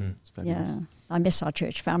 I miss our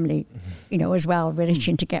church family, as well. We're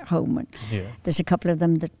itching to get home. And there's a couple of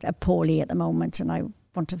them that are poorly at the moment, and I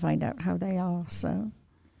want to find out how they are. So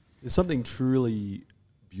there's something truly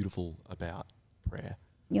beautiful about prayer.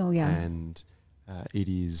 And it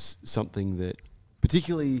is something that,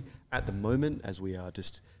 particularly at the moment, as we are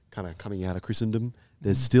just kind of coming out of Christendom,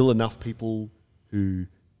 there's still enough people who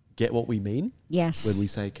get what we mean. Yes. When we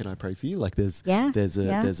say, "Can I pray for you?" Like there's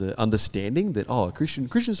a understanding that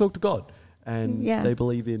Christians talk to God, and they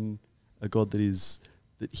believe in a God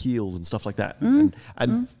that heals and stuff like that.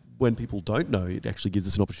 And when people don't know, it actually gives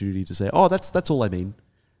us an opportunity to say, "Oh, that's all I mean."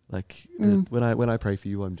 Like when I pray for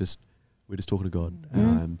you, we're just talking to God,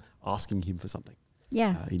 and I'm asking Him for something.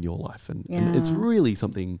 In your life, and it's really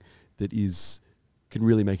something that can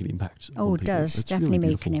really make an impact. Oh, it does. It's definitely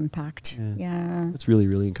really make an impact. It's really,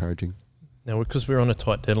 really encouraging. Now, because we're on a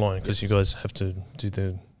tight deadline, because you guys have to do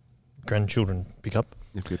the grandchildren pick up.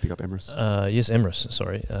 You have to go pick up Emrys. Yes, Emrys.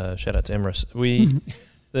 Sorry, shout out to Emrys.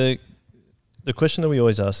 The question that we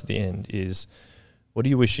always ask at the end is, what do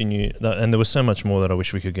you wish you knew? And there was so much more that I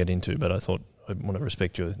wish we could get into, but I thought I want to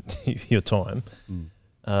respect your time.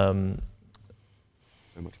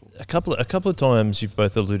 So much more. A couple of times you've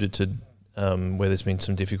both alluded to where there's been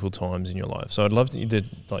some difficult times in your life. So I'd love you to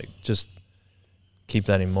just keep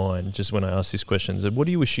that in mind. Just when I ask these questions, what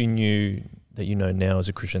do you wish you knew that you know now as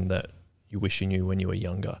a Christian that you wish you knew when you were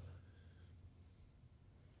younger?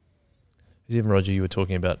 Because even Roger, you were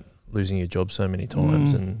talking about losing your job so many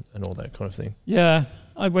times and all that kind of thing. Yeah,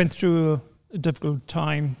 I went through a difficult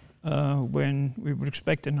time when we were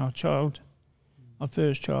expecting our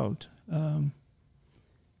first child.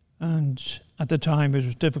 And at the time it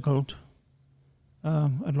was difficult.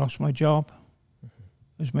 I'd lost my job.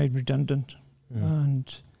 was made redundant,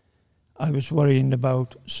 and I was worrying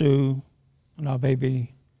about Sue and our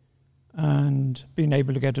baby and being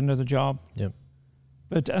able to get another job. Yep.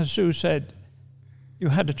 But as Sue said, you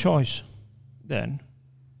had a choice then.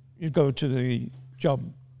 You'd go to the job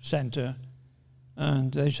centre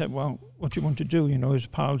and they said, well, what do you want to do? You know, there's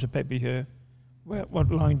piles of paper here.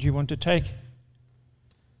 What line do you want to take?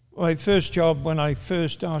 My first job when I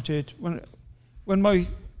first started, when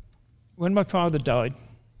my father died,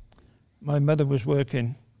 my mother was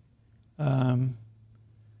working,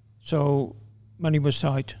 so money was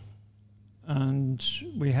tight, and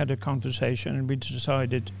we had a conversation, and we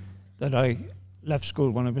decided that I left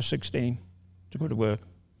school when I was 16 to go to work.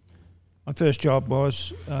 My first job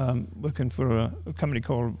was working for a company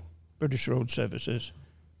called British Road Services,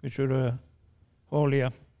 which were a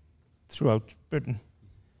haulier throughout Britain.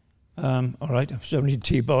 All right, I was only a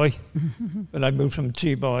tea boy, but I moved from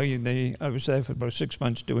tea boy. I was there for about 6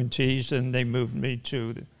 months doing teas, and they moved me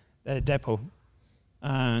to their depot.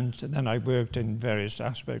 And then I worked in various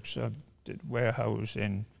aspects. I did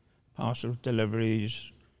warehousing, parcel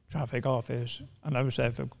deliveries, traffic office, and I was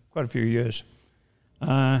there for quite a few years.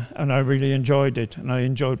 And I really enjoyed it, and I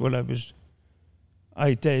enjoyed what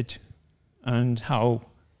I did, and how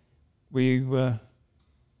we were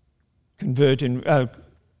converting,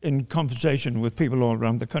 in conversation with people all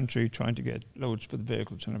around the country, trying to get loads for the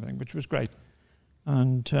vehicles and everything, which was great.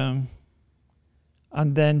 And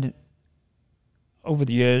then over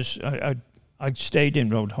the years, I stayed in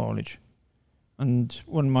road haulage. And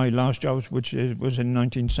one of my last jobs, which was in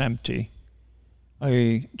 1970,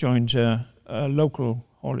 I joined a local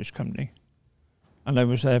haulage company. And I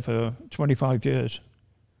was there for 25 years.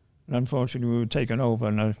 And unfortunately, we were taken over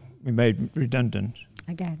and we made redundant.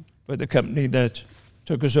 Again. But the company that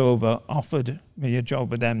took us over offered me a job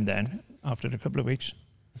with them then, after a couple of weeks.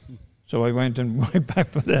 So I went and went back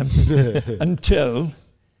for them until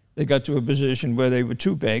they got to a position where they were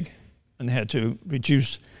too big and they had to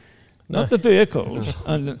reduce, not the vehicles,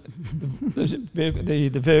 and the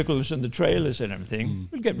vehicles and the trailers and everything,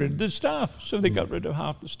 but get rid of the staff. So they got rid of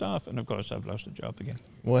half the staff, and of course I've lost a job again.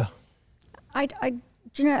 Well, I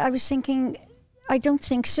was thinking, I don't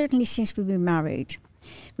think, certainly since we've been married,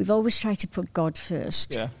 we've always tried to put God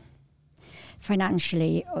first. Yeah.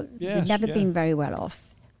 Financially, we've never been very well off.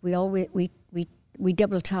 We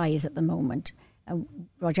double ties at the moment.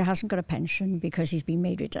 Roger hasn't got a pension because he's been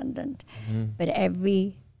made redundant. But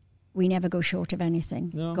we never go short of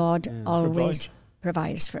anything. No. God always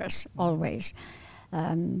provides for us, always.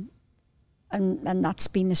 And that's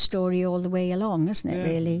been the story all the way along, isn't it,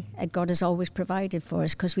 really? God has always provided for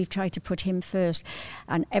us because we've tried to put him first.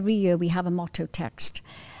 And every year we have a motto text.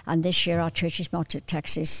 And this year our church's motto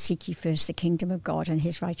text is, seek ye first the kingdom of God and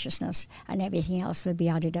his righteousness, and everything else will be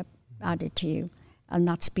added to you. And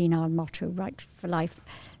that's been our motto, right, for life.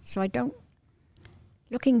 So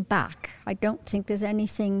looking back, I don't think there's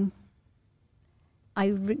anything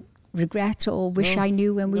I regret or wish I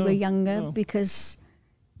knew when we were younger, because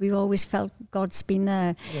we always felt God's been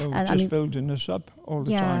there. Yeah, we're just building us up all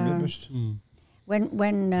the time.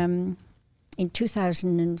 When in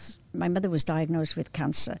 2000, my mother was diagnosed with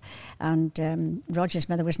cancer, and Roger's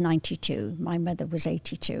mother was 92, my mother was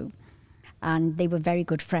 82. And they were very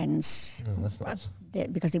good friends. Oh, that's nice.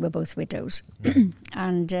 Because they were both widows.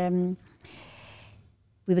 And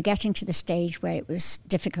we were getting to the stage where it was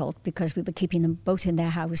difficult because we were keeping them both in their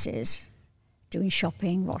houses, doing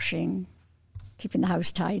shopping, washing, keeping the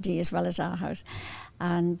house tidy as well as our house.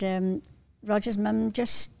 And Roger's mum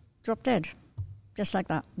just dropped dead, just like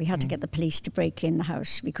that. We had to get the police to break in the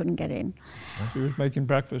house. We couldn't get in. She was making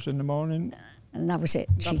breakfast in the morning. And that was it.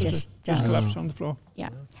 She just collapsed on the floor. Yeah.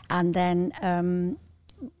 And then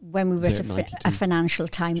when we were at a financial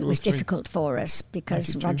time, it was difficult for us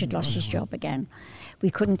because Roger had lost his job again. We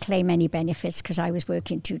couldn't claim any benefits because I was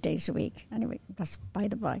working 2 days a week. Anyway, that's by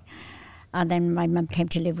the by. And then my mum came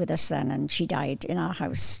to live with us then, and she died in our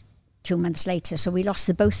house 2 months later. So we lost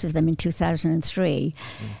the both of them in 2003.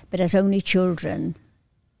 But as only children,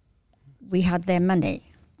 we had their money.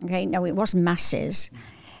 Okay, now it wasn't masses.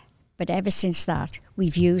 But ever since that,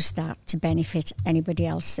 we've used that to benefit anybody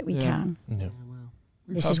else that we can. Yeah.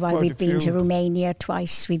 This is why we've been to Romania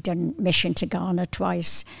twice. We've done mission to Ghana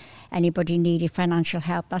twice. Anybody needed financial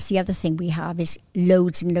help. That's the other thing we have is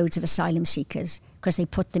loads and loads of asylum seekers because they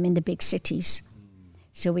put them in the big cities.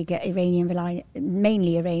 So we get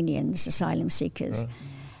mainly Iranians, asylum seekers. Right.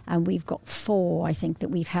 And we've got 4, I think, that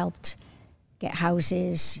we've helped get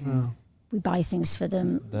houses. We buy things for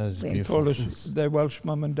them. We call us their Welsh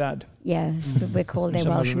mum and dad. Yeah, we're called their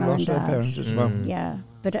Welsh mum and dad. Their parents as well. Yeah,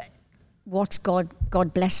 but what's God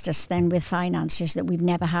blessed us then with finances that we've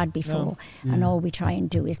never had before, and all we try and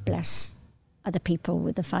do is bless other people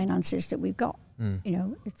with the finances that we've got. You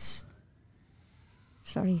know, it's.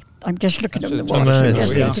 Sorry, I'm just looking at the watch.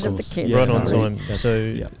 Just thinking of the kids. Right on time.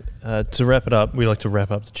 So to wrap it up, we like to wrap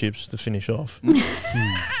up the chips to finish off.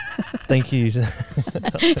 Thank you. That's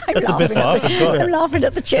the best laugh I've got. I'm laughing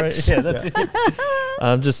at the chips. Yeah, that's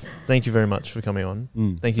it. Just thank you very much for coming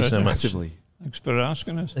on. Thank you so much. Massively. Thanks for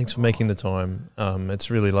asking us. Thanks for making the time. It's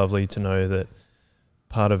really lovely to know that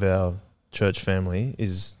part of our church family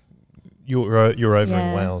is you're over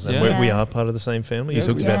in Wales, and we are part of the same family. You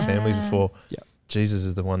talked about families before. Yeah. Jesus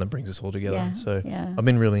is the one that brings us all together. Yeah. So I've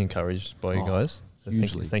been really encouraged by you guys. So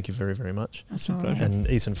thank you very, very much. That's a pleasure. And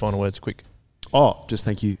Ethan, final words, quick. Just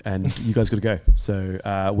thank you. And you guys got to go.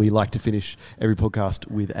 So we like to finish every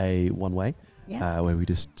podcast with a one way, where we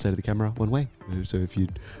just say to the camera, one way. So if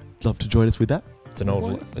you'd love to join us with that. It's an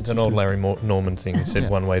old Larry Norman thing. He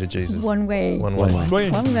said one way to Jesus. One way. One way.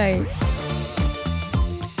 One way.